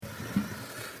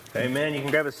Amen. You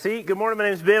can grab a seat. Good morning. My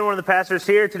name is Ben, one of the pastors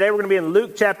here. Today we're going to be in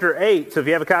Luke chapter 8. So if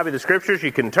you have a copy of the scriptures,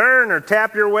 you can turn or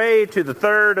tap your way to the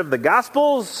third of the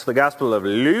Gospels, the Gospel of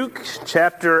Luke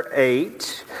chapter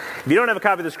 8. If you don't have a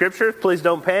copy of the scriptures, please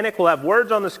don't panic. We'll have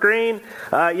words on the screen.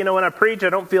 When I preach, I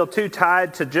don't feel too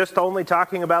tied to just only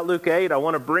talking about Luke 8. I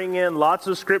want to bring in lots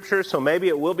of scriptures, so maybe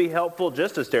it will be helpful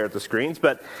just to stare at the screens.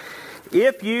 But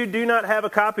if you do not have a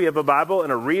copy of a Bible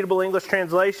in a readable English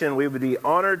translation, we would be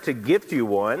honored to gift you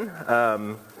one.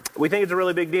 We think it's a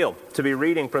really big deal to be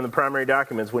reading from the primary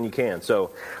documents when you can.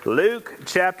 So, Luke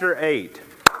chapter 8.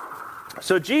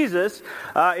 So Jesus,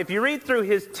 if you read through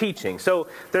his teaching, so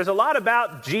there's a lot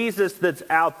about Jesus that's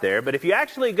out there, but if you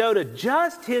actually go to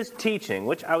just his teaching,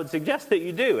 which I would suggest that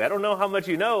you do, I don't know how much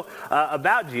you know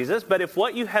about Jesus, but if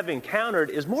what you have encountered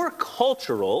is more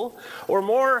cultural or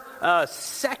more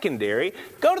secondary,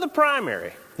 go to the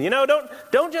primary.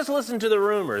 Don't just listen to the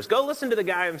rumors. Go listen to the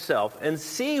guy himself and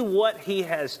see what he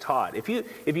has taught. If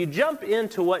you jump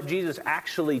into what Jesus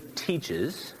actually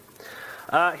teaches,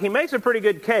 he makes a pretty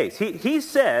good case. He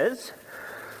says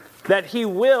that he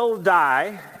will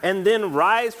die and then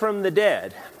rise from the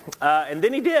dead. And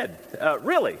then he did.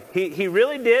 Really. He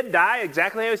really did die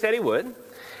exactly how he said he would.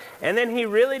 And then he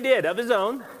really did, of his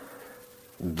own,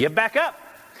 get back up.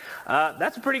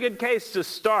 That's a pretty good case to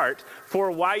start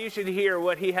for why you should hear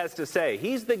what he has to say.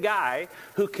 He's the guy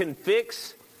who can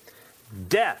fix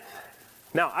death.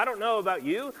 Now, I don't know about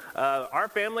you. Our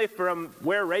family, from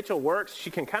where Rachel works, she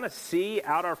can kind of see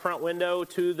out our front window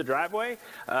to the driveway.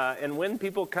 And when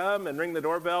people come and ring the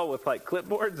doorbell with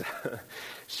clipboards,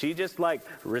 she just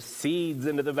recedes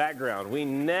into the background. We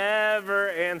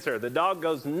never answer. The dog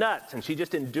goes nuts, and she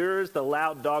just endures the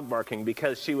loud dog barking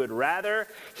because she would rather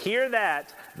hear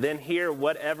that than hear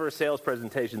whatever sales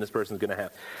presentation this person's going to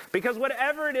have. Because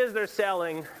whatever it is they're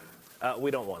selling,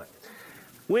 we don't want it.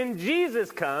 When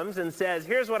Jesus comes and says,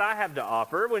 here's what I have to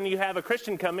offer, when you have a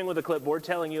Christian coming with a clipboard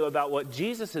telling you about what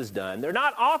Jesus has done, they're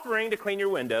not offering to clean your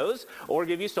windows or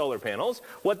give you solar panels.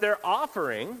 What they're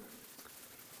offering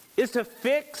is to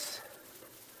fix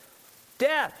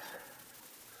death.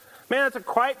 Man, that's a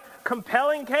quite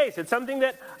compelling case. It's something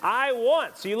that I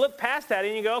want. So you look past that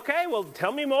and you go, okay, well,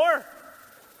 tell me more.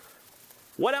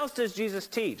 What else does Jesus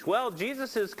teach? Well,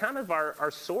 Jesus is kind of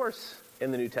our source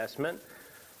in the New Testament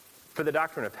for the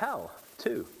doctrine of hell,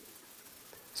 too.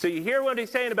 So you hear what he's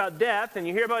saying about death, and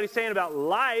you hear what he's saying about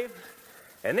life,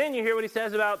 and then you hear what he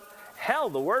says about hell.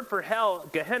 The word for hell,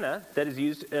 Gehenna, that is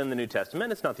used in the New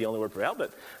Testament, it's not the only word for hell,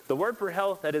 but the word for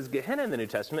hell that is Gehenna in the New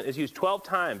Testament is used 12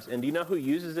 times. And do you know who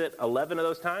uses it 11 of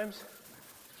those times?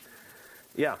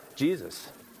 Yeah, Jesus.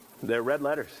 They're red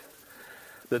letters.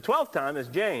 The 12th time is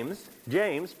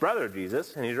James, brother of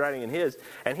Jesus, and he's writing in his,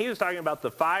 and he was talking about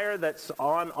the fire that's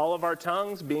on all of our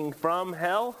tongues being from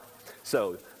hell.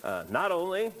 So not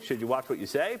only should you watch what you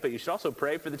say, but you should also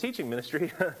pray for the teaching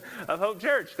ministry of Hope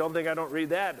Church. Don't think I don't read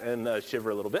that and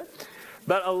shiver a little bit.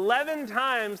 But 11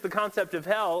 times the concept of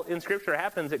hell in Scripture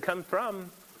happens. It comes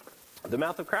from the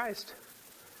mouth of Christ.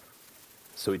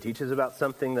 So he teaches about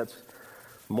something that's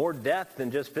more death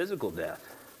than just physical death.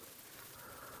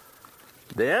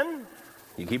 Then,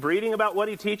 you keep reading about what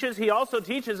he teaches. He also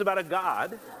teaches about a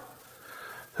God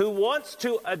who wants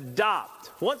to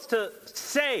wants to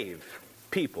save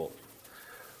people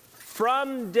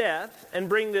from death and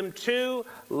bring them to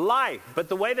life. But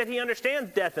the way that he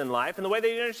understands death and life and the way that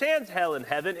he understands hell and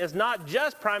heaven is not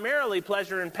just primarily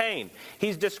pleasure and pain.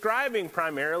 He's describing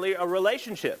primarily a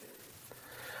relationship.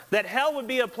 That hell would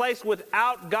be a place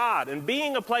without God, and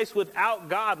being a place without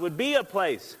God would be a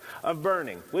place of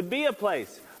burning, would be a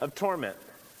place of torment.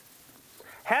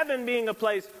 Heaven being a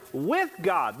place with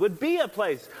God would be a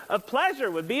place of pleasure,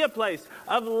 would be a place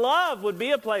of love, would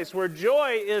be a place where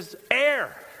joy is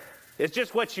air. It's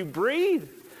just what you breathe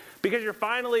because you're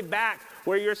finally back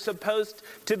where you're supposed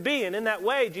to be. And in that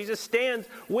way, Jesus stands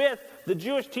with the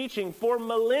Jewish teaching for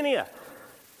millennia.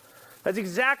 That's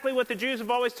exactly what the Jews have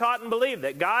always taught and believed,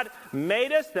 that God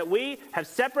made us, that we have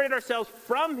separated ourselves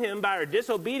from him by our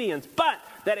disobedience, but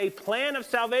that a plan of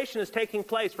salvation is taking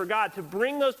place for God to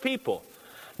bring those people,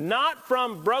 not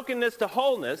from brokenness to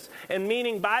wholeness, and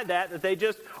meaning by that they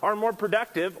just are more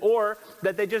productive, or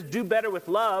that they just do better with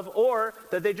love, or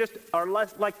that they just are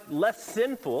less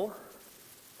sinful.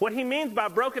 What he means by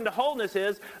broken to wholeness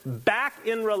is back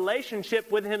in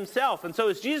relationship with himself. And so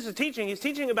as Jesus is teaching, he's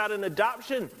teaching about an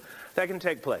adoption that can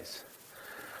take place.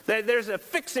 There's a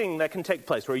fixing that can take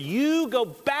place where you go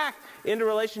back into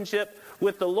relationship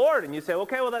with the Lord and you say,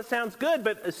 okay, well, that sounds good.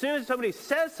 But as soon as somebody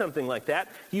says something like that,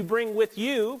 you bring with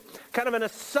you kind of an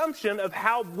assumption of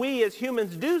how we as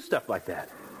humans do stuff like that.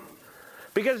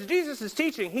 Because Jesus is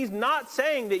teaching, he's not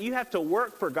saying that you have to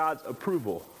work for God's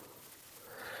approval.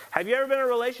 Have you ever been in a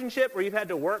relationship where you've had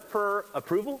to work for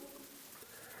approval?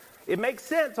 It makes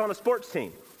sense on a sports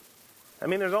team. I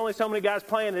mean, there's only so many guys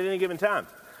playing at any given time.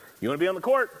 You want to be on the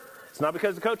court, it's not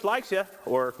because the coach likes you,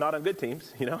 or not on good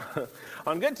teams, you know.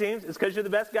 On good teams, it's because you're the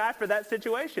best guy for that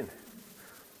situation.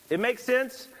 It makes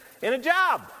sense in a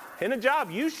job. In a job,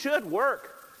 you should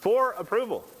work for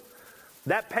approval.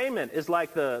 That payment is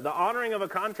like the honoring of a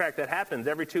contract that happens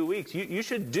every 2 weeks. You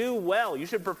should do well. You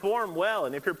should perform well.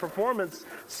 And if your performance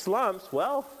slumps,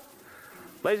 well,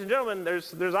 ladies and gentlemen,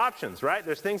 there's options, right?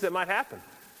 There's things that might happen.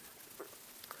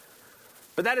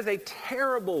 But that is a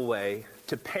terrible way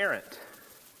to parent.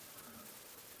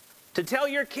 To tell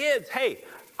your kids, hey,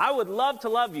 I would love to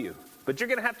love you, but you're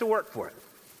going to have to work for it.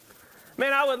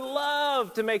 Man, I would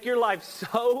love to make your life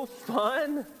so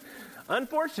fun.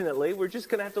 Unfortunately, we're just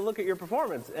going to have to look at your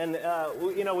performance. And,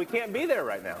 we can't be there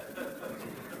right now.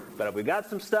 But we got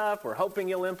some stuff we're hoping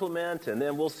you'll implement, and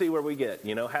then we'll see where we get.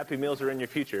 Happy meals are in your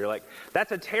future. You're like,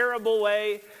 that's a terrible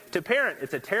way to parent.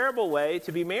 It's a terrible way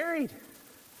to be married.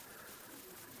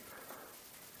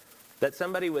 That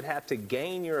somebody would have to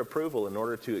gain your approval in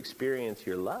order to experience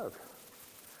your love.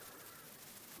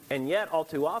 And yet, all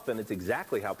too often, it's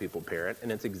exactly how people parent,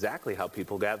 and it's exactly how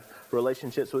people have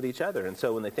relationships with each other. And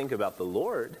so when they think about the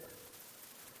Lord,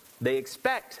 they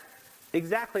expect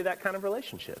exactly that kind of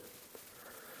relationship.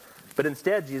 But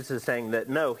instead, Jesus is saying that,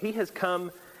 no, he has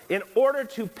come in order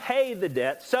to pay the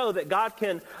debt so that God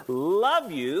can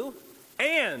love you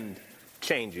and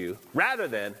change you, rather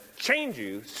than change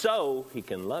you so he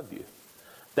can love you.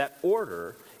 That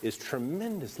order is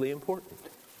tremendously important.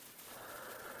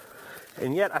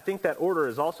 And yet, I think that order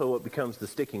is also what becomes the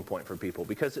sticking point for people,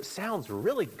 because it sounds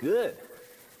really good.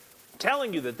 I'm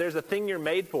telling you that there's a thing you're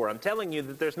made for. I'm telling you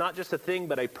that there's not just a thing,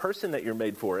 but a person that you're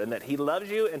made for, and that he loves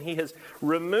you, and he has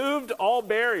removed all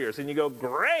barriers. And you go,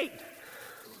 great!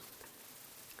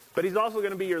 But he's also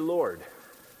going to be your Lord.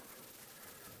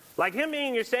 Like him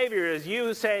being your Savior is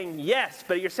you saying yes,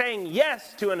 but you're saying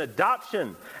yes to an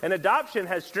adoption. An adoption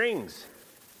has strings.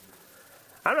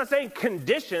 I'm not saying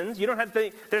conditions. You don't have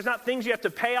to. There's not things you have to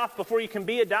pay off before you can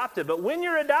be adopted. But when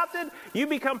you're adopted, you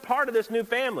become part of this new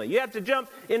family. You have to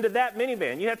jump into that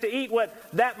minivan. You have to eat what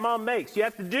that mom makes. You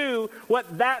have to do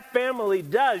what that family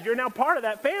does. You're now part of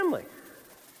that family.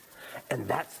 And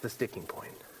that's the sticking point.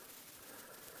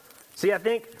 See, I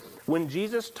think when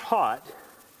Jesus taught,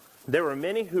 there were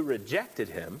many who rejected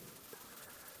him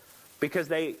because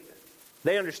they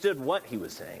understood what he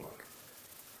was saying.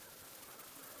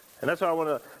 And that's what I want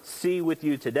to see with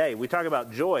you today. We talk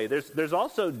about joy. There's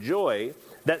also joy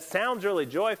that sounds really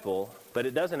joyful, but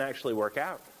it doesn't actually work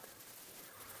out.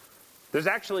 There's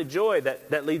actually joy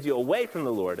that leads you away from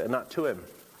the Lord and not to him.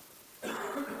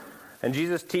 And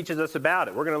Jesus teaches us about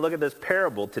it. We're going to look at this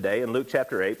parable today in Luke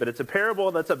chapter 8, but it's a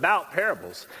parable that's about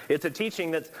parables. It's a teaching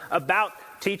that's about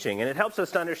teaching, and it helps us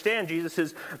to understand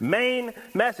Jesus' main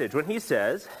message when he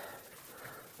says,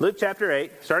 Luke chapter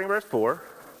 8, starting verse 4,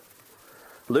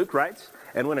 Luke writes,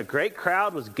 "And when a great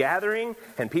crowd was gathering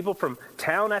and people from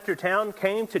town after town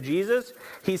came to Jesus,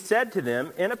 he said to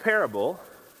them in a parable,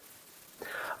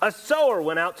 'A sower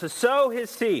went out to sow his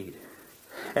seed.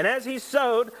 And as he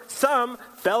sowed, some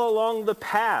fell along the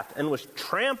path and was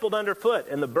trampled underfoot,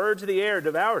 and the birds of the air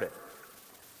devoured it.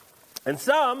 And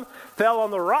some fell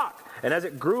on the rock, and as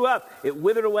it grew up, it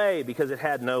withered away because it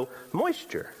had no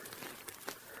moisture.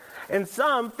 And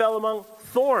some fell among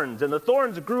thorns, and the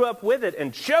thorns grew up with it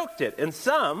and choked it. And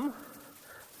some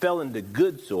fell into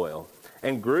good soil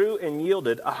and grew and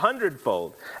yielded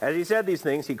 100-fold. As he said these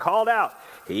things, he called out,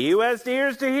 'He who has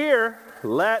ears to hear,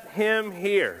 let him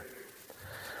hear.'"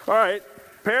 All right,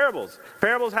 parables.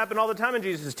 Parables happen all the time in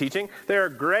Jesus' teaching. They are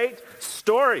great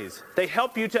stories. They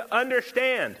help you to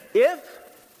understand if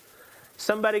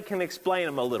somebody can explain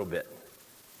them a little bit.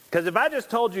 Because if I just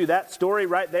told you that story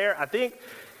right there, I think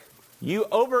you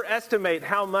overestimate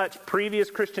how much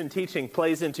previous Christian teaching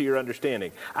plays into your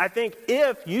understanding. I think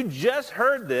if you just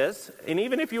heard this, and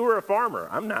even if you were a farmer,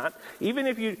 I'm not, even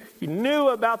if you knew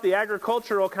about the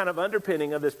agricultural kind of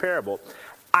underpinning of this parable,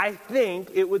 I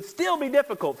think it would still be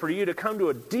difficult for you to come to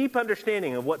a deep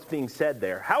understanding of what's being said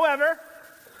there. However,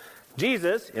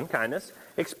 Jesus, in kindness,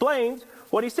 explains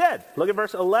what he said. Look at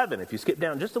verse 11. If you skip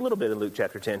down just a little bit in Luke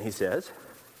chapter 10,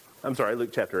 Luke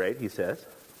chapter 8, he says,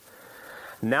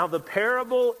 "Now the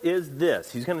parable is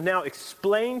this." He's going to now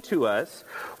explain to us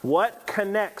what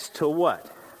connects to what.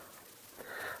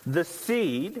 The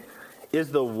seed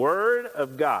is the word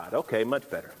of God. Okay, much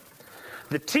better.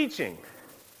 The teaching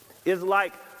is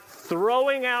like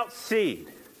throwing out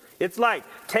seed. It's like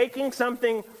taking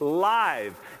something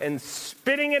live and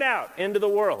spitting it out into the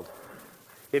world.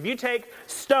 If you take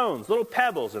stones, little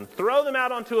pebbles, and throw them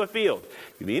out onto a field,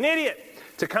 you'd be an idiot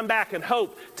to come back and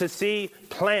hope to see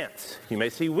plants. You may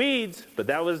see weeds, but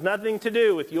that was nothing to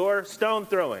do with your stone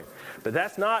throwing. But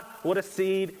that's not what a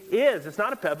seed is. It's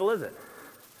not a pebble, is it?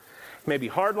 It may be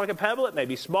hard like a pebble, it may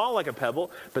be small like a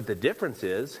pebble, but the difference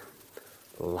is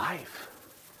life,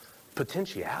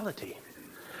 potentiality.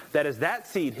 That as that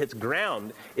seed hits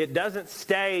ground, it doesn't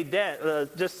stay dead,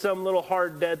 just some little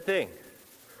hard dead thing.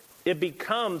 It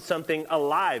becomes something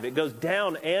alive. It goes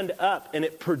down and up, and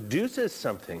it produces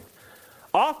something.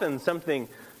 Often something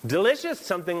delicious,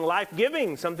 something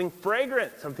life-giving, something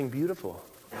fragrant, something beautiful.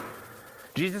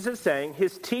 Jesus is saying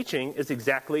his teaching is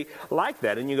exactly like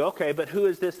that. And you go, okay, but who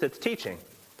is this that's teaching?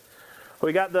 Well,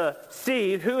 we got the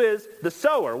seed. Who is the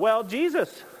sower? Well,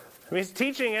 Jesus. I mean, he's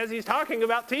teaching as he's talking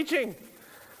about teaching.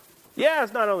 Yeah,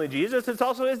 it's not only Jesus, it's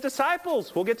also his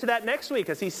disciples. We'll get to that next week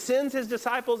as he sends his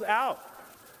disciples out.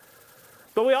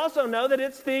 But we also know that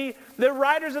it's the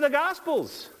writers of the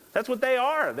Gospels. That's what they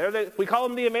are. We call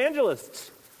them the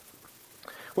evangelists.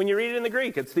 When you read it in the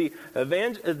Greek, it's the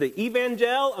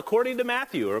evangel according to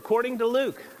Matthew or according to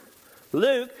Luke.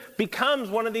 Luke becomes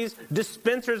one of these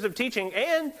dispensers of teaching,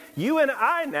 and you and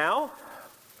I now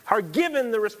are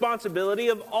given the responsibility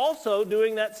of also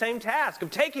doing that same task,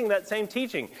 of taking that same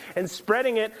teaching and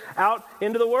spreading it out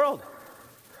into the world.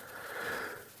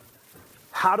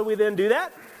 How do we then do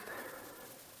that?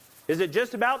 Is it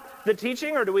just about the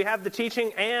teaching, or do we have the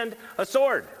teaching and a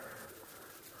sword?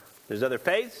 There's other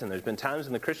faiths, and there's been times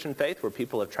in the Christian faith where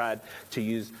people have tried to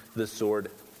use the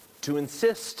sword to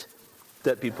insist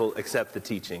that people accept the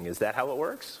teaching. Is that how it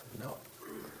works? No.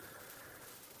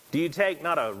 Do you take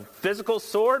not a physical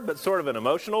sword, but sort of an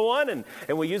emotional one,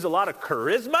 and we use a lot of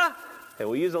charisma, and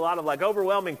we use a lot of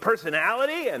overwhelming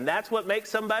personality, and that's what makes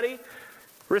somebody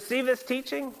receive this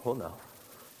teaching? Well, no.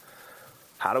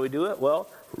 How do we do it? Well,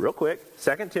 real quick,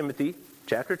 2 Timothy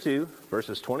chapter 2,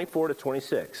 verses 24 to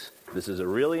 26. This is a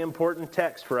really important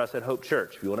text for us at Hope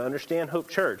Church. If you want to understand Hope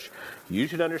Church, you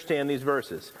should understand these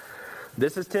verses.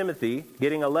 This is Timothy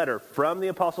getting a letter from the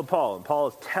Apostle Paul, and Paul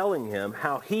is telling him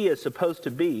how he is supposed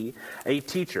to be a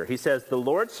teacher. He says, the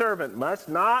Lord's servant must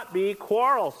not be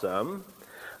quarrelsome,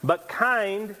 but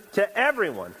kind to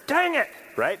everyone. Dang it,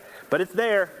 right? But it's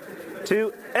there.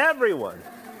 To everyone.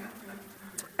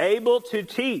 Able to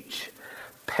teach,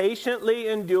 patiently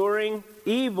enduring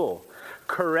evil,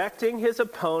 correcting his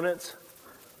opponents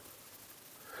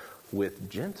with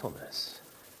gentleness.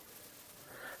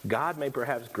 God may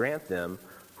perhaps grant them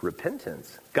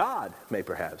repentance. God may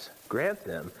perhaps grant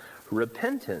them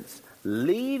repentance,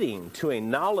 leading to a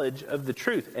knowledge of the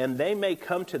truth, and they may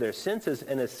come to their senses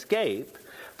and escape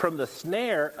from the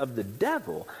snare of the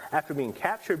devil after being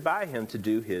captured by him to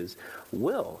do his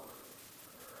will.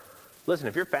 Listen,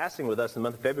 if you're fasting with us in the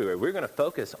month of February, we're going to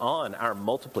focus on our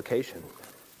multiplication.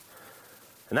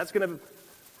 And that's going to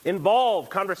involve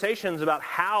conversations about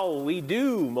how we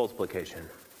do multiplication.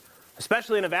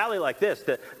 Especially in a valley like this.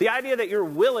 The idea that you're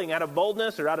willing out of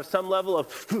boldness or out of some level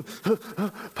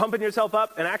of pumping yourself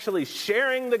up and actually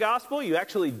sharing the gospel, you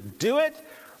actually do it,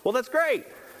 well, that's great.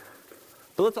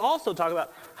 But let's also talk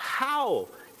about how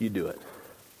you do it.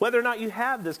 Whether or not you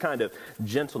have this kind of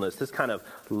gentleness, this kind of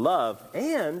love,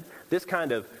 and this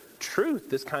kind of truth,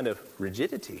 this kind of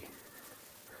rigidity.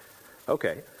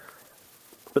 Okay.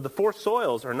 But the four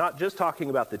soils are not just talking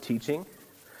about the teaching.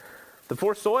 The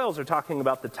four soils are talking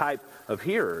about the type of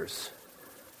hearers.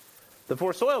 The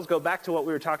four soils go back to what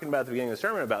we were talking about at the beginning of the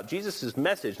sermon about Jesus'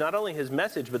 message. Not only his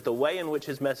message, but the way in which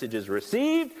his message is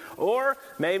received, or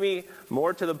maybe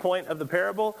more to the point of the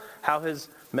parable, how his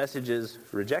message is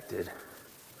rejected.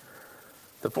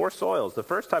 The four soils. The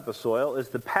first type of soil is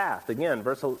the path. Again,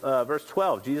 verse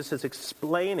 12, Jesus is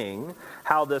explaining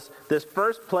how this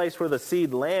first place where the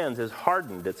seed lands is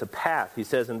hardened. It's a path. He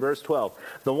says in verse 12,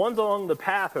 the ones along the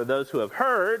path are those who have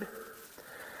heard.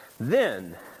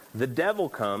 Then the devil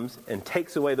comes and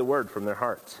takes away the word from their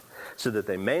hearts, so that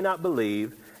they may not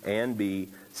believe and be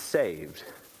saved.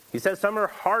 He says some are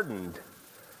hardened.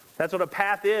 That's what a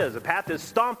path is. A path is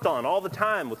stomped on all the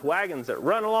time with wagons that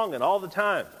run along it all the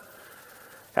time.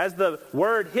 As the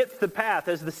word hits the path,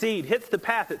 as the seed hits the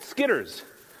path, it skitters.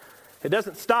 It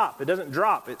doesn't stop. It doesn't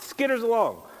drop. It skitters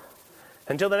along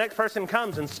until the next person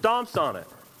comes and stomps on it,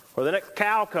 or the next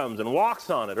cow comes and walks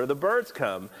on it, or the birds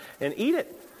come and eat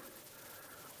it.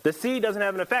 The seed doesn't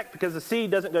have an effect because the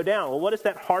seed doesn't go down. Well, what is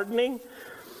that hardening?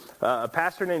 A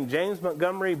pastor named James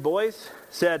Montgomery Boyce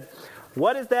said,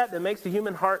 what is that makes the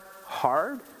human heart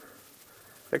hard?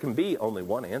 There can be only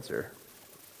one answer.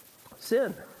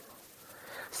 Sin.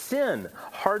 Sin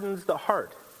hardens the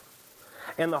heart.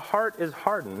 And the heart is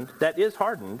hardened,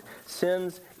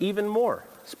 sins even more.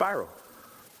 Spiral.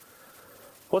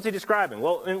 What's he describing?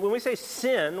 Well, when we say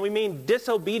sin, we mean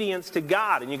disobedience to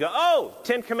God. And you go, oh,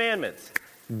 10 Commandments.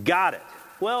 Got it.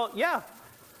 Well, yeah.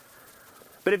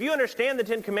 But if you understand the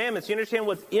 10 Commandments, you understand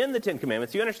what's in the 10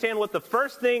 Commandments, you understand what the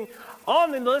first thing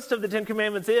on the list of the 10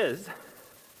 Commandments is,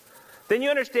 then you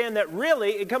understand that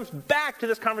really it comes back to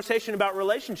this conversation about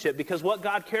relationship, because what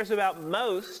God cares about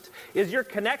most is your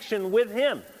connection with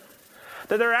Him.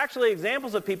 That there are actually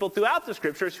examples of people throughout the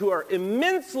Scriptures who are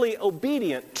immensely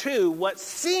obedient to what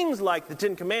seems like the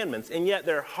 10 Commandments, and yet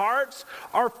their hearts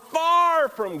are far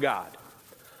from God.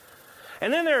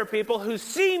 And then there are people who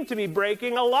seem to be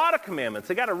breaking a lot of commandments.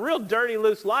 They got a real dirty,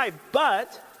 loose life,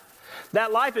 but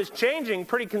that life is changing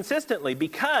pretty consistently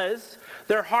because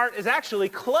their heart is actually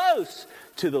close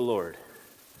to the Lord.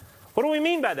 What do we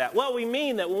mean by that? Well, we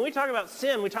mean that when we talk about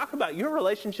sin, we talk about your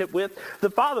relationship with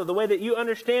the Father, the way that you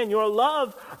understand your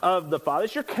love of the Father.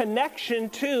 It's your connection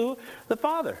to the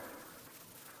Father.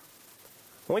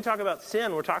 When we talk about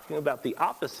sin, we're talking about the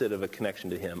opposite of a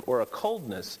connection to Him, or a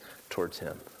coldness towards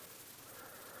Him.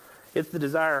 It's the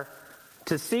desire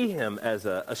to see Him as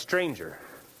a stranger.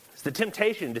 It's the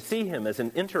temptation to see Him as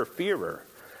an interferer.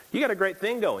 You got a great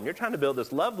thing going. You're trying to build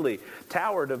this lovely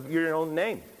tower of your own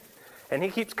name. And He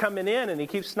keeps coming in and He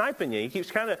keeps sniping you. He keeps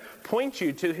trying to point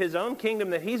you to His own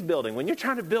kingdom that He's building. When you're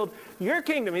trying to build your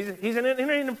kingdom, He's an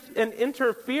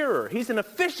interferer. He's an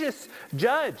officious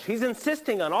judge. He's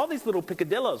insisting on all these little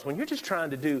picadillos. When you're just trying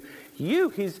to do you,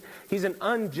 He's an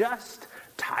unjust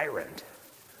tyrant.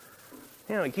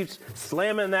 You know, He keeps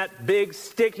slamming that big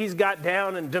stick He's got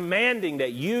down and demanding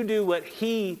that you do what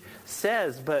He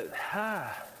says. But,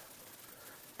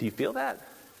 do you feel that?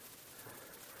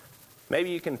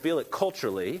 Maybe you can feel it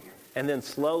culturally and then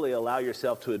slowly allow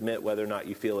yourself to admit whether or not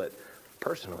you feel it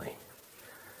personally.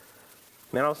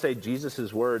 And I'll say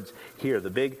Jesus' words here. The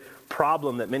big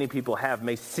problem that many people have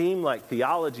may seem like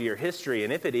theology or history,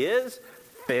 and if it is,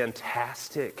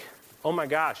 fantastic. Oh my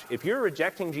gosh, if you're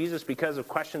rejecting Jesus because of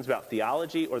questions about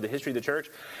theology or the history of the church,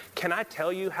 can I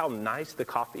tell you how nice the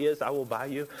coffee is I will buy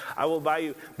you? I will buy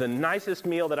you the nicest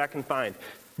meal that I can find,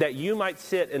 that you might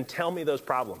sit and tell me those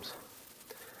problems.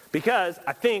 Because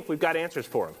I think we've got answers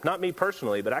for them. Not me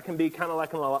personally, but I can be kind of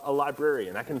like a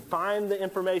librarian. I can find the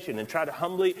information and try to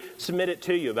humbly submit it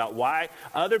to you about why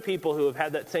other people who have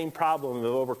had that same problem have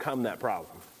overcome that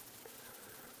problem.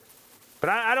 But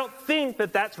I don't think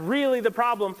that that's really the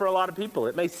problem for a lot of people.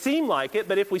 It may seem like it,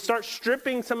 but if we start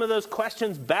stripping some of those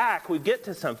questions back, we get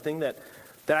to something that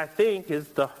I think is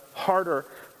the harder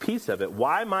piece of it.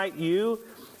 Why might you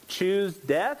choose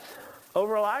death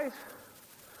over life?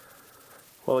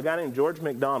 Well, a guy named George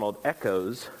MacDonald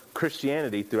echoes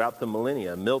Christianity throughout the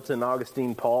millennia. Milton,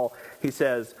 Augustine, Paul, he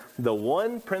says, the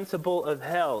one principle of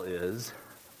hell is,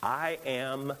 I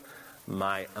am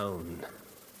my own.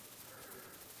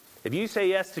 If you say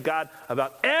yes to God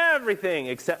about everything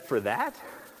except for that,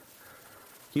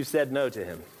 you've said no to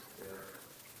Him.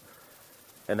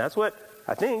 And that's what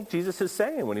I think Jesus is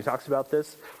saying when He talks about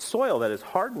this soil that has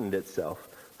hardened itself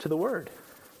to the Word.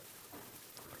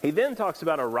 He then talks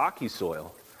about a rocky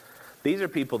soil. These are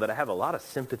people that I have a lot of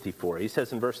sympathy for. He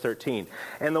says in verse 13,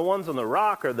 and the ones on the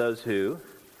rock are those who,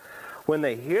 when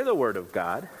they hear the Word of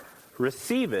God,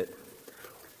 receive it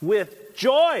with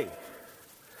joy.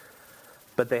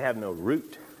 But they have no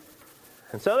root.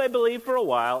 And so they believe for a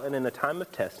while, and in the time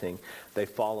of testing, they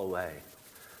fall away.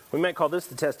 We might call this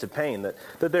the test of pain, that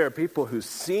there are people who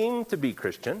seem to be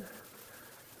Christian.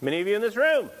 Many of you in this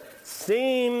room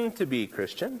seem to be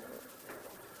Christian.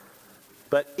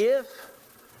 But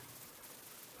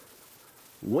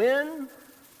when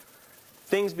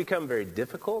things become very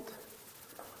difficult,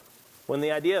 when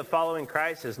the idea of following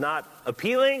Christ is not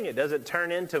appealing, it doesn't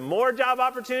turn into more job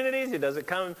opportunities, it doesn't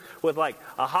come with like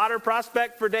a hotter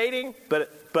prospect for dating,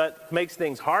 but makes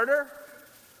things harder.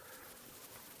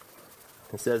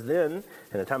 It says then,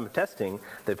 in the time of testing,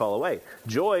 they fall away.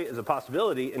 Joy is a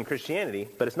possibility in Christianity,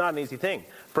 but it's not an easy thing.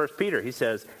 1 Peter, he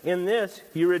says, in this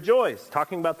you rejoice.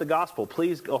 Talking about the gospel.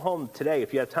 Please go home today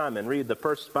if you have time and read the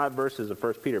first 5 verses of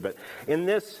 1 Peter. But in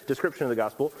this description of the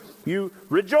gospel, you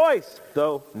rejoice,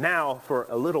 though now for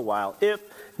a little while, if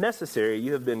necessary,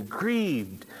 you have been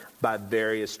grieved by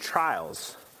various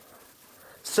trials.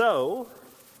 So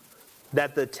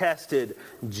that the tested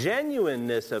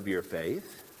genuineness of your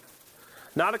faith,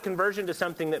 not a conversion to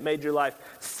something that made your life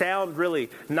sound really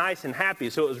nice and happy.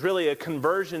 So it was really a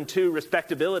conversion to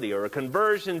respectability or a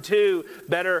conversion to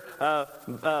better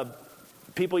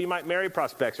people you might marry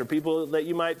prospects or people that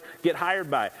you might get hired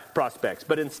by prospects.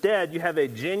 But instead, you have a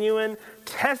genuine,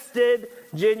 tested,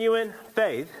 genuine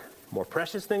faith, more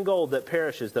precious than gold that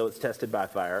perishes though it's tested by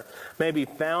fire, may be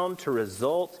found to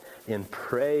result in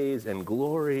praise and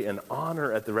glory and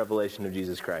honor at the revelation of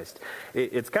Jesus Christ.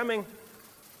 It's coming.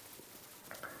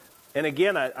 And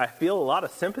again, I feel a lot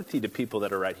of sympathy to people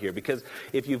that are right here, because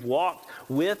if you've walked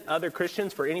with other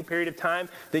Christians for any period of time,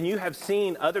 then you have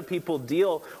seen other people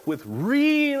deal with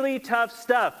really tough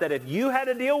stuff that if you had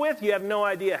to deal with, you have no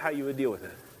idea how you would deal with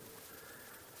it.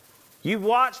 You've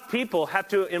watched people have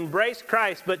to embrace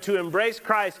Christ, but to embrace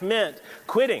Christ meant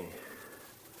quitting.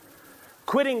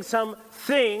 Quitting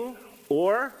something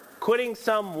or quitting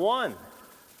someone.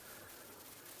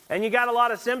 And you got a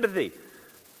lot of sympathy.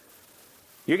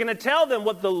 You're going to tell them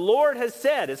what the Lord has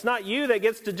said. It's not you that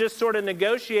gets to just sort of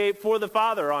negotiate for the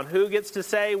Father on who gets to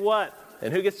say what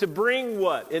and who gets to bring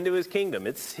what into his kingdom.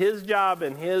 It's his job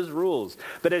and his rules.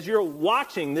 But as you're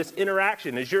watching this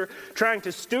interaction, as you're trying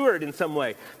to steward in some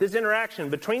way this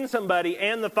interaction between somebody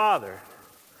and the Father,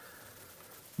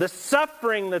 the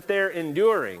suffering that they're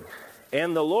enduring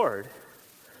and the Lord,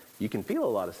 you can feel a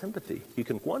lot of sympathy. You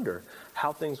can wonder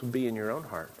how things would be in your own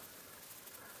heart.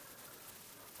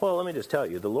 Well, let me just tell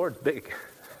you, the Lord's big.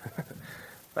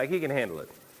 Like, he can handle it.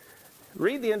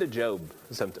 Read the end of Job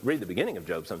sometime. Read the beginning of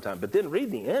Job sometime, but then read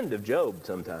the end of Job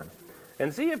sometime.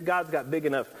 And see if God's got big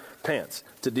enough pants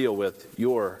to deal with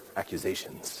your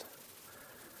accusations.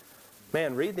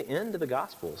 Man, read the end of the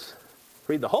Gospels.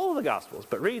 Read the whole of the Gospels,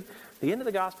 but read the end of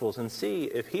the Gospels and see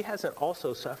if he hasn't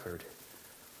also suffered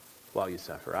while you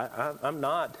suffer. I'm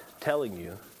not telling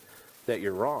you that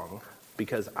you're wrong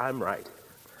because I'm right.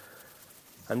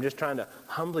 I'm just trying to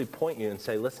humbly point you and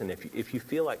say, listen, if you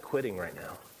feel like quitting right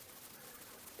now,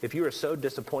 if you are so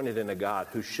disappointed in a God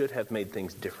who should have made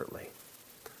things differently,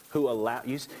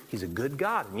 he's a good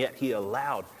God, and yet he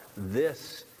allowed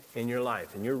this in your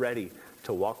life, and you're ready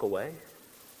to walk away,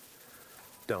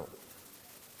 don't.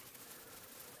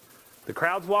 The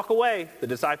crowds walk away, the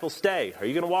disciples stay. Are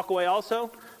you going to walk away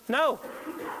also? No.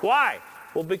 Why?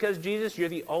 Well, because Jesus, you're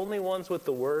the only ones with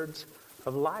the words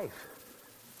of life.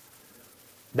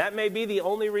 That may be the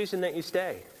only reason that you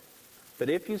stay. But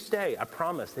if you stay, I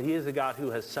promise that he is a God who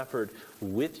has suffered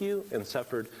with you and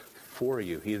suffered for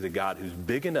you. He is a God who's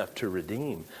big enough to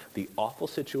redeem the awful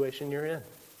situation you're in.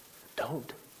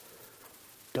 Don't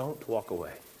walk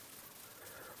away.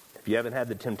 If you haven't had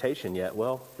the temptation yet,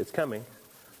 well, it's coming.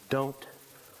 Don't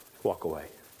walk away.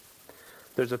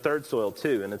 There's a third soil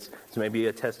too, and it's maybe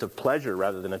a test of pleasure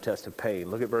rather than a test of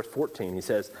pain. Look at verse 14. He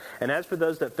says, "And as for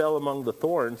those that fell among the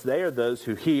thorns, they are those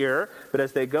who hear, but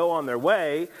as they go on their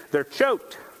way, they're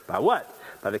choked." By what?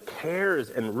 By the cares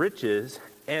and riches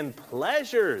and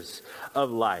pleasures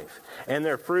of life, and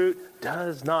their fruit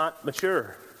does not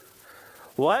mature.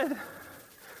 What?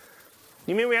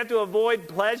 You mean we have to avoid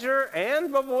pleasure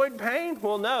and avoid pain?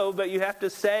 Well, no, but you have to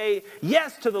say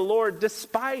yes to the Lord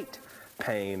despite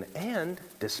pain and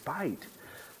despite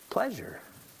pleasure.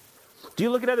 Do you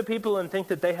look at other people and think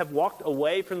that they have walked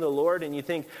away from the Lord, and you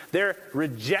think their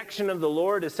rejection of the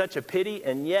Lord is such a pity,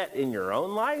 and yet in your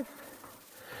own life,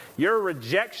 your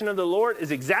rejection of the Lord is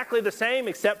exactly the same,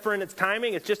 except for in its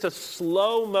timing, it's just a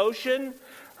slow motion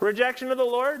rejection of the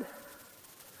Lord?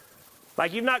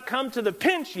 Like you've not come to the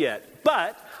pinch yet,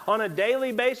 but on a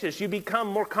daily basis, you become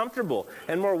more comfortable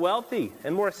and more wealthy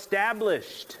and more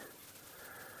established.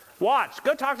 Watch.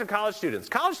 Go talk to college students.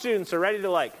 College students are ready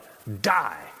to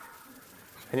die.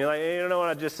 And you're like, hey, you don't know what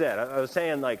I just said. I was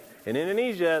saying in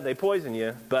Indonesia, they poison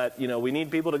you, but we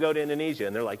need people to go to Indonesia.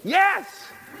 And they're like, yes!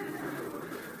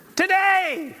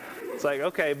 Today! It's like,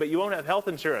 okay, but you won't have health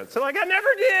insurance. So I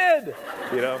never did!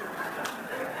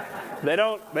 They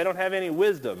don't have any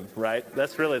wisdom, right?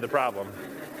 That's really the problem.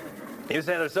 You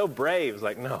say they're so brave. It's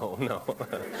like, no.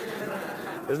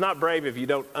 It's not brave if you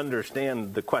don't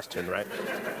understand the question, right?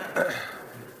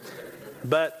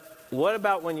 But what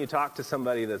about when you talk to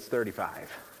somebody that's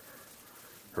 35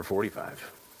 or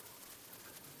 45?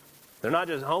 They're not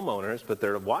just homeowners, but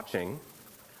they're watching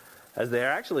as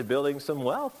they're actually building some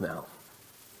wealth now.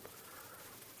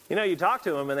 You talk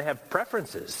to them and they have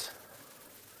preferences.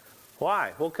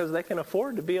 Why? Well, because they can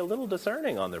afford to be a little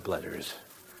discerning on their pleasures.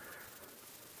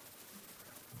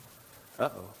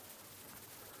 Uh-oh.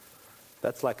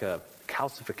 That's like a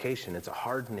calcification. It's a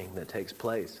hardening that takes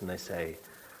place. And they say,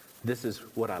 this is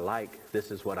what I like.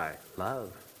 This is what I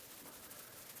love.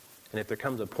 And if there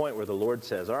comes a point where the Lord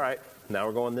says, all right, now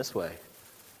we're going this way,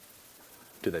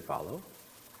 do they follow?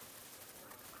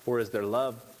 Or is their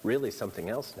love really something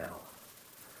else now?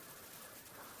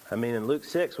 I mean, in Luke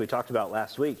 6, we talked about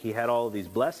last week, he had all of these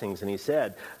blessings, and he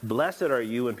said, "Blessed are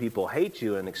you when people hate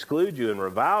you and exclude you and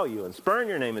revile you and spurn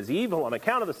your name as evil on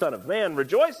account of the Son of Man.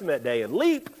 Rejoice in that day and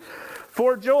leap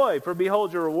for joy, for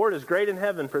behold, your reward is great in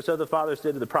heaven, for so the fathers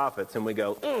did to the prophets." And we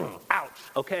go, ouch,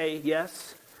 okay,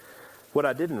 yes. What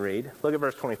I didn't read, look at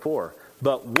verse 24.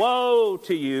 "But woe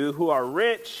to you who are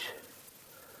rich,"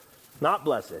 not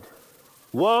blessed.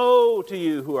 "Woe to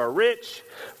you who are rich,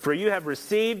 for you have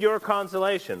received your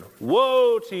consolation.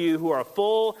 Woe to you who are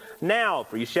full now,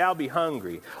 for you shall be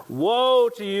hungry. Woe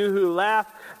to you who laugh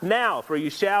now, for you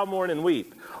shall mourn and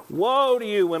weep. Woe to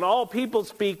you when all people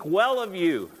speak well of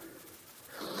you,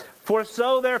 for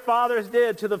so their fathers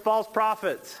did to the false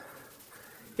prophets."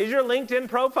 Is your LinkedIn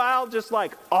profile just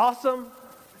like awesome?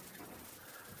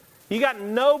 You got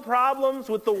no problems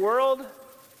with the world?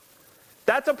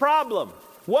 That's a problem.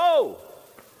 Whoa!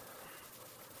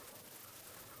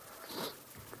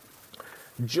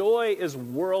 Joy is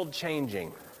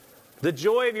world-changing. The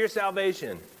joy of your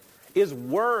salvation is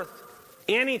worth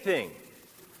anything.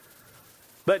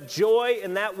 But joy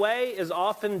in that way is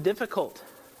often difficult.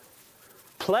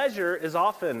 Pleasure is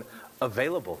often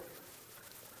available.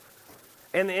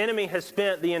 And the enemy has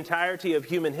spent the entirety of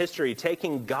human history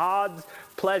taking God's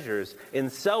pleasures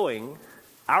and sowing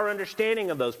our understanding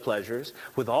of those pleasures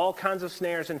with all kinds of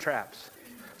snares and traps,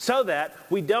 so that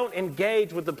we don't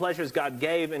engage with the pleasures God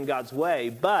gave in God's way,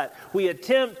 but we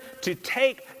attempt to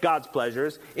take God's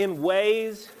pleasures in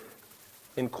ways,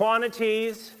 in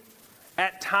quantities,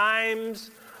 at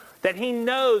times that he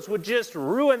knows would just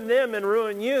ruin them and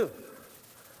ruin you.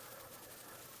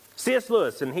 C.S.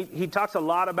 Lewis, and he talks a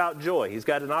lot about joy. He's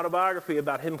got an autobiography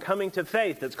about him coming to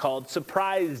faith that's called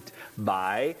Surprised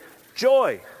by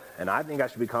Joy. And I think I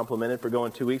should be complimented for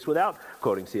going 2 weeks without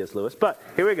quoting C.S. Lewis. But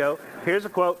here we go. Here's a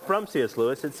quote from C.S.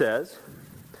 Lewis. It says,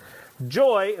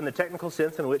 "Joy, in the technical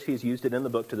sense in which he's used it in the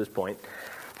book to this point,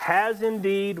 has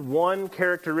indeed one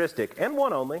characteristic, and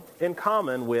one only, in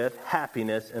common with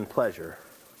happiness and pleasure.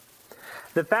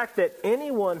 The fact that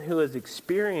anyone who has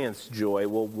experienced joy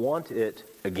will want it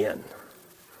again.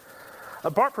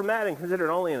 Apart from that, and considered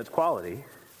only in its quality,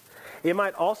 it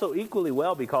might also equally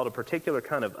well be called a particular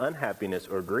kind of unhappiness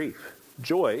or grief.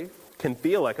 Joy can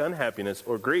feel like unhappiness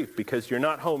or grief because you're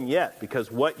not home yet, because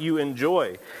what you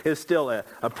enjoy is still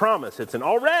a promise. It's an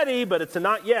already, but it's a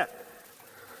not yet.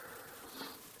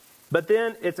 But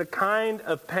then it's a kind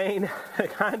of pain, a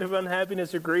kind of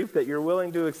unhappiness or grief that you're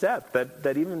willing to accept,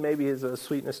 that even maybe is a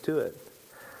sweetness to it.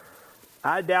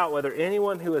 I doubt whether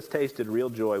anyone who has tasted real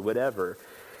joy would ever,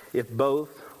 if both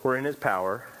were in his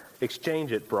power,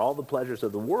 exchange it for all the pleasures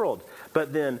of the world.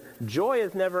 But then joy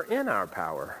is never in our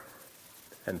power,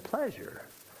 and pleasure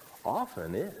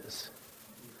often is.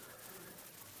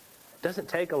 It doesn't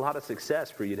take a lot of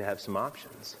success for you to have some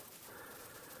options.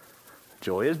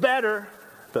 Joy is better,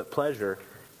 but pleasure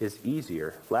is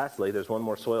easier. Lastly, there's one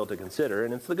more soil to consider,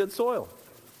 and it's the good soil.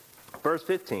 Verse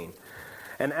 15,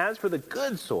 "And as for the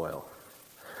good soil,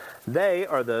 they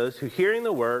are those who, hearing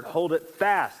the word, hold it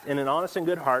fast in an honest and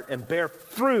good heart and bear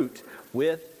fruit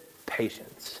with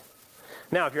patience."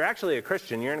 Now, if you're actually a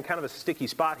Christian, you're in kind of a sticky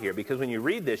spot here, because when you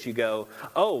read this, you go,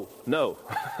 oh, no.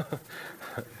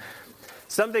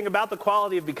 Something about the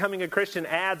quality of becoming a Christian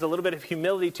adds a little bit of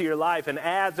humility to your life and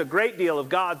adds a great deal of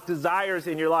God's desires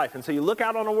in your life. And so you look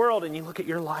out on the world and you look at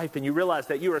your life and you realize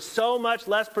that you are so much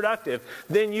less productive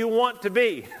than you want to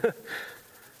be.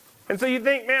 And so you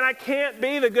think, man, I can't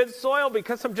be the good soil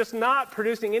because I'm just not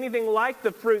producing anything like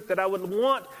the fruit that I would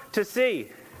want to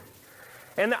see.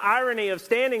 And the irony of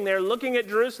standing there looking at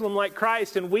Jerusalem like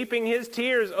Christ and weeping his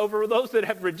tears over those that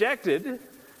have rejected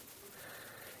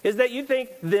is that you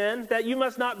think then that you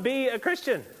must not be a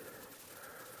Christian.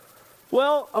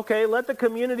 Well, okay, let the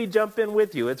community jump in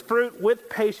with you. It's fruit with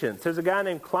patience. There's a guy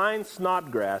named Klein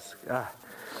Snodgrass.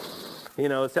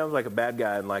 It sounds like a bad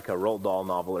guy in like a Roald Dahl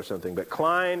novel or something. But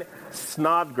Klein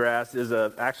Snodgrass is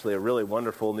actually a really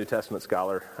wonderful New Testament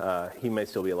scholar. He may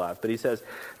still be alive. But he says,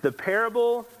 the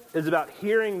parable is about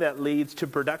hearing that leads to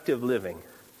productive living.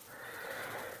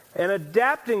 And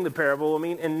adapting the parable will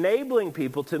mean enabling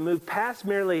people to move past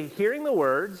merely hearing the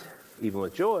words, even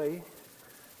with joy,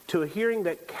 to a hearing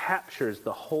that captures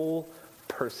the whole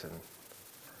person.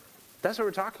 That's what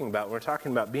we're talking about. We're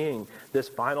talking about being this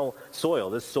final soil,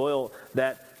 this soil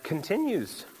that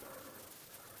continues.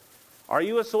 Are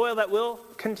you a soil that will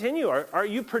continue? Are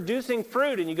you producing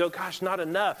fruit and you go, gosh, not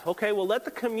enough? Okay, well, let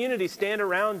the community stand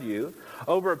around you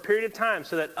over a period of time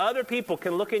so that other people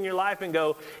can look in your life and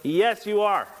go, yes, you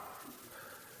are.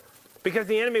 Because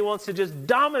the enemy wants to just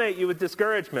dominate you with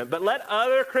discouragement. But let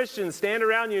other Christians stand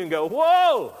around you and go,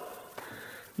 whoa,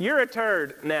 You're a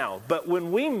turd now. But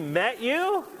when we met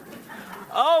you,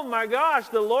 oh my gosh,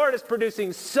 the Lord is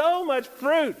producing so much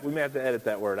fruit. We may have to edit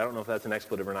that word. I don't know if that's an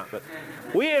expletive or not. But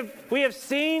we have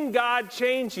seen God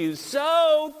change you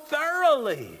so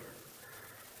thoroughly.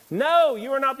 No,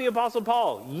 you are not the Apostle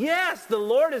Paul. Yes, the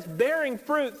Lord is bearing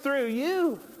fruit through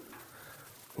you.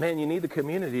 Man, you need the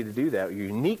community to do that. You're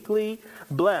uniquely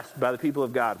blessed by the people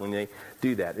of God when they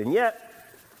do that. And yet,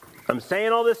 I'm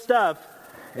saying all this stuff,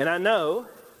 and I know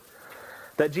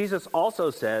that Jesus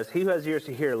also says, he who has ears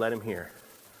to hear, let him hear.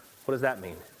 What does that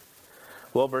mean?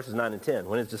 Well, verses 9 and 10.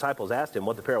 When his disciples asked him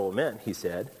what the parable meant, he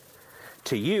said,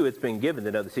 to you it's been given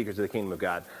to know the secrets of the kingdom of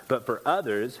God, but for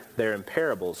others they're in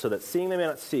parables, so that seeing they may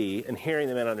not see and hearing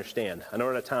they may not understand. I know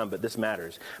we're out of time, but this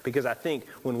matters, because I think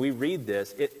when we read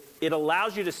this, it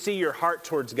allows you to see your heart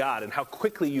towards God and how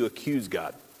quickly you accuse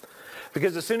God.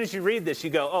 Because as soon as you read this, you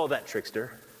go, oh, that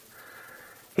trickster.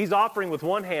 He's offering with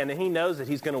one hand, and he knows that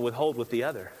he's going to withhold with the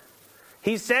other.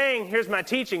 He's saying, here's my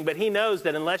teaching, but he knows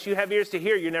that unless you have ears to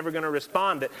hear, you're never going to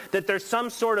respond, that there's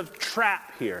some sort of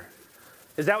trap here.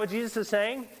 Is that what Jesus is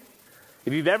saying?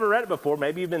 If you've ever read it before,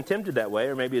 maybe you've been tempted that way,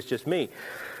 or maybe it's just me.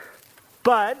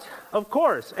 But, of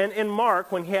course, and in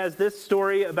Mark, when he has this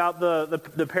story about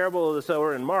the parable of the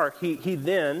sower in Mark, he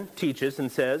then teaches and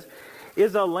says,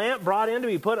 is a lamp brought in to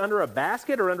be put under a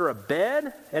basket or under a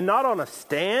bed, and not on a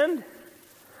stand?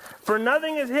 For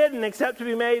nothing is hidden except to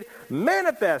be made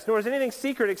manifest, nor is anything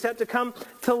secret except to come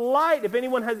to light. If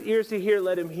anyone has ears to hear,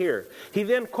 let him hear. He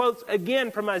then quotes again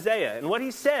from Isaiah. And what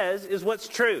he says is what's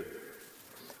true,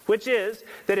 which is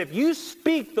that if you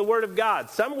speak the word of God,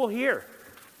 some will hear,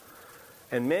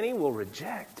 and many will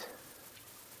reject.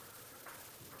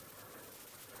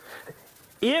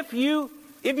 If you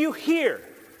hear,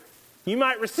 you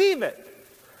might receive it.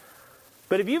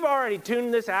 But if you've already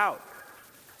tuned this out,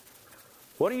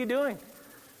 what are you doing?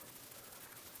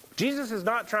 Jesus is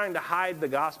not trying to hide the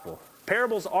gospel.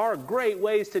 Parables are great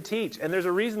ways to teach, and there's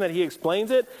a reason that he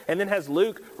explains it, and then has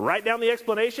Luke write down the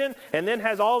explanation, and then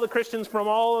has all the Christians from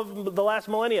all of the last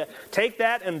millennia take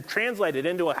that and translate it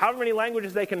into however many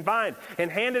languages they can find, and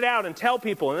hand it out and tell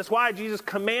people. And that's why Jesus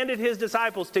commanded his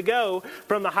disciples to go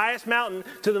from the highest mountain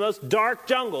to the most dark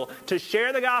jungle to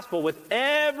share the gospel with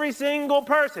every single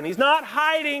person. He's not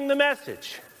hiding the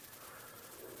message.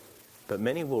 But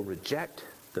many will reject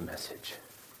the message.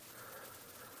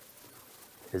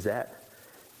 Is that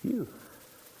you?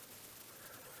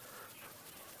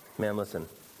 Man, listen.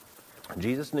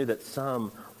 Jesus knew that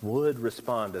some would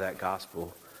respond to that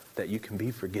gospel, that you can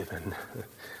be forgiven,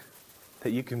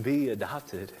 that you can be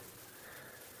adopted.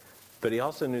 But he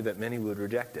also knew that many would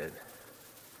reject it.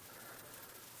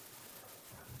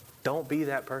 Don't be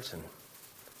that person.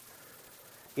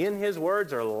 In his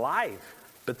words are life,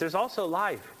 but there's also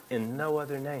life in no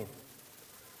other name.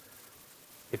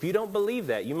 If you don't believe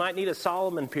that, you might need a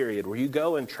Solomon period where you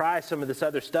go and try some of this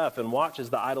other stuff and watch as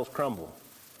the idols crumble.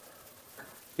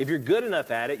 If you're good enough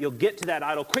at it, you'll get to that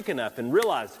idol quick enough and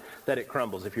realize that it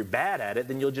crumbles. If you're bad at it,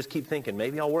 then you'll just keep thinking,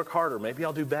 maybe I'll work harder, maybe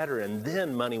I'll do better, and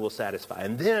then money will satisfy,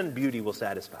 and then beauty will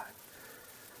satisfy.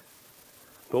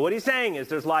 But what he's saying is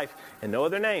there's life in no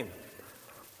other name.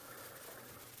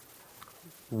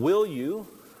 Will you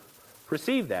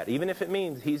receive that, even if it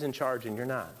means he's in charge and you're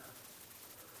not?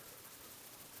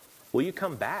 Will you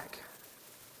come back?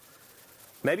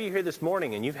 Maybe you're here this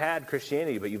morning and you've had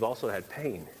Christianity, but you've also had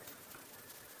pain.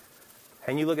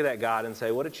 And you look at that God and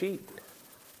say, what a cheat.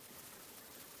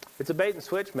 It's a bait and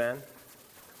switch, man.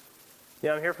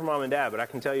 Yeah, I'm here for mom and dad, but I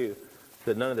can tell you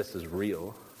that none of this is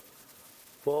real.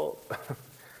 Well,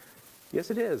 yes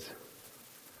it is.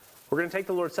 We're going to take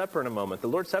the Lord's Supper in a moment. The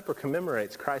Lord's Supper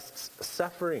commemorates Christ's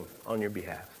suffering on your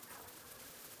behalf.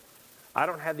 I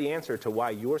don't have the answer to why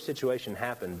your situation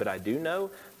happened, but I do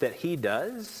know that he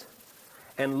does.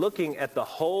 And looking at the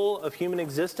whole of human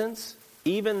existence,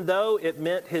 even though it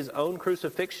meant his own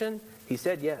crucifixion, he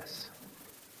said yes.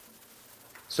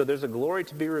 So there's a glory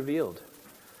to be revealed.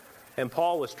 And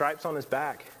Paul, with stripes on his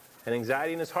back and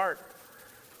anxiety in his heart,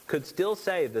 could still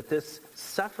say that this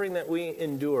suffering that we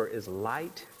endure is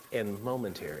light and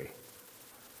momentary,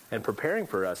 and preparing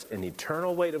for us an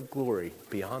eternal weight of glory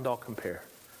beyond all compare.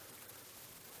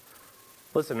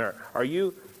 Listen, are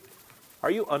you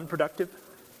unproductive?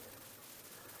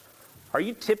 Are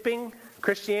you tipping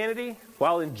Christianity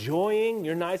while enjoying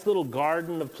your nice little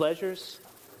garden of pleasures?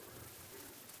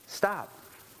 Stop.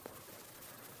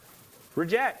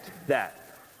 Reject that.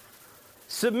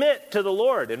 Submit to the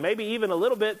Lord, and maybe even a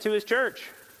little bit to his church.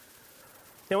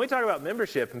 You know, we talk about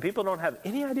membership, and people don't have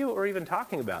any idea what we're even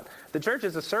talking about. The church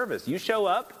is a service. You show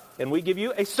up, and we give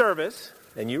you a service,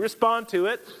 and you respond to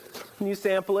it, and you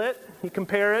sample it, you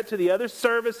compare it to the other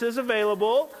services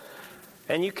available,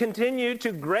 and you continue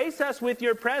to grace us with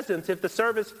your presence if the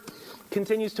service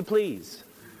continues to please.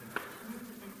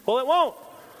 Well, it won't.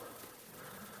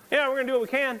 Yeah, we're going to do what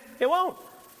we can. It won't.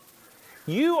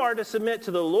 You are to submit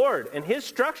to the Lord, and his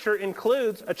structure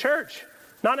includes a church.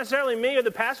 Not necessarily me or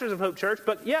the pastors of Hope Church,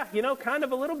 but yeah, kind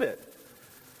of a little bit.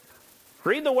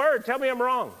 Read the word. Tell me I'm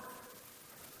wrong.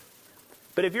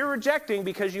 But if you're rejecting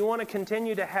because you want to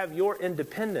continue to have your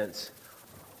independence,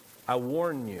 I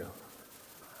warn you.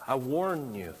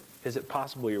 Is it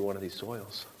possible you're one of these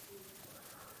soils?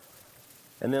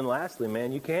 And then lastly,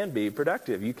 man, you can be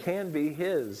productive. You can be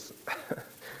his.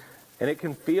 And it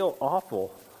can feel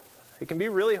awful. It can be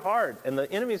really hard. And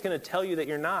the enemy is going to tell you that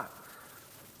you're not.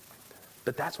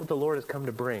 But that's what the Lord has come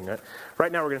to bring.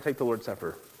 Right now we're going to take the Lord's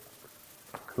Supper.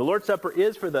 The Lord's Supper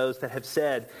is for those that have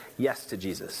said yes to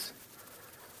Jesus.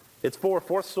 It's for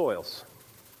fourth soils.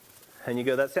 And you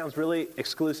go, that sounds really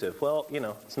exclusive. Well,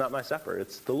 it's not my supper.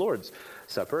 It's the Lord's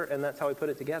Supper, and that's how we put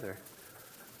it together.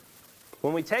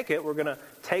 When we take it, we're going to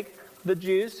take the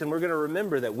juice, and we're going to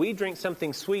remember that we drink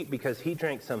something sweet because he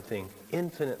drank something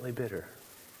infinitely bitter.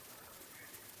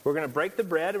 We're going to break the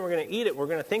bread, and we're going to eat it. We're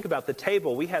going to think about the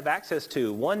table we have access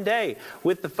to one day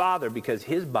with the Father because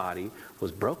his body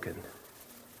was broken.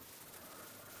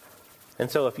 And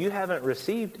so if you haven't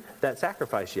received that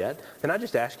sacrifice yet, then I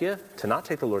just ask you to not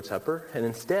take the Lord's Supper and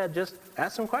instead just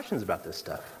ask some questions about this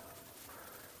stuff.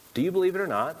 Do you believe it or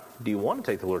not? Do you want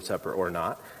to take the Lord's Supper or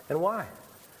not? And why?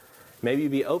 Maybe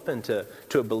be open to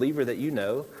a believer that you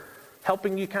know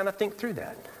helping you kind of think through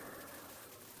that.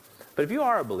 But if you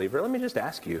are a believer, let me just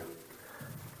ask you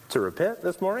to repent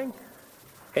this morning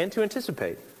and to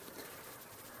anticipate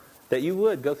that you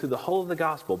would go through the whole of the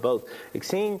gospel, both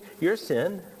seeing your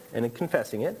sin and in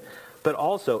confessing it, but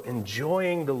also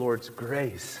enjoying the Lord's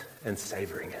grace and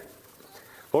savoring it.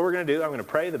 What we're going to do, I'm going to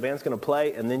pray, the band's going to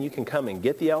play, and then you can come and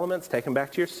get the elements, take them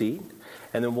back to your seat,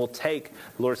 and then we'll take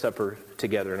the Lord's Supper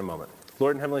together in a moment.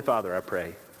 Lord and Heavenly Father, I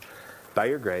pray, by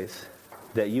your grace,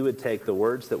 that you would take the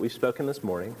words that we've spoken this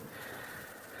morning,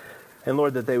 and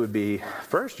Lord, that they would be,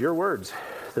 first, your words,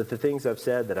 that the things I've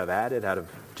said that I've added out of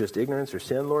just ignorance or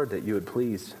sin, Lord, that you would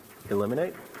please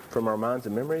eliminate from our minds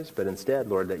and memories, but instead,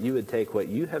 Lord, that you would take what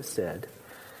you have said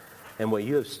and what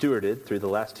you have stewarded through the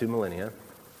last 2 millennia,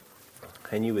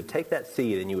 and you would take that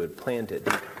seed and you would plant it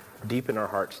deep in our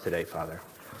hearts today, Father.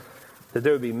 That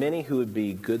there would be many who would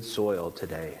be good soil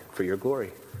today for your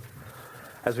glory.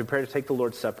 As we pray to take the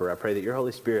Lord's Supper, I pray that your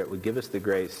Holy Spirit would give us the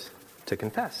grace to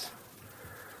confess,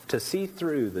 to see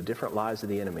through the different lies of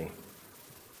the enemy,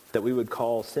 that we would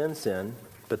call sin, sin,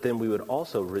 but then we would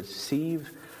also receive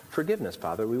forgiveness,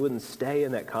 Father. We wouldn't stay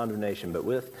in that condemnation, but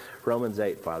with Romans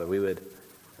 8, Father, we would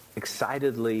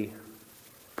excitedly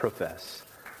profess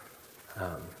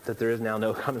that there is now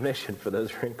no condemnation for those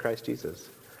who are in Christ Jesus.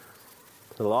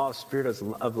 The law of Spirit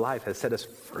of life has set us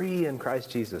free in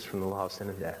Christ Jesus from the law of sin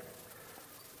and death.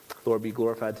 Lord, be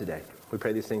glorified today. We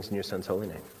pray these things in your Son's holy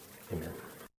name. Amen.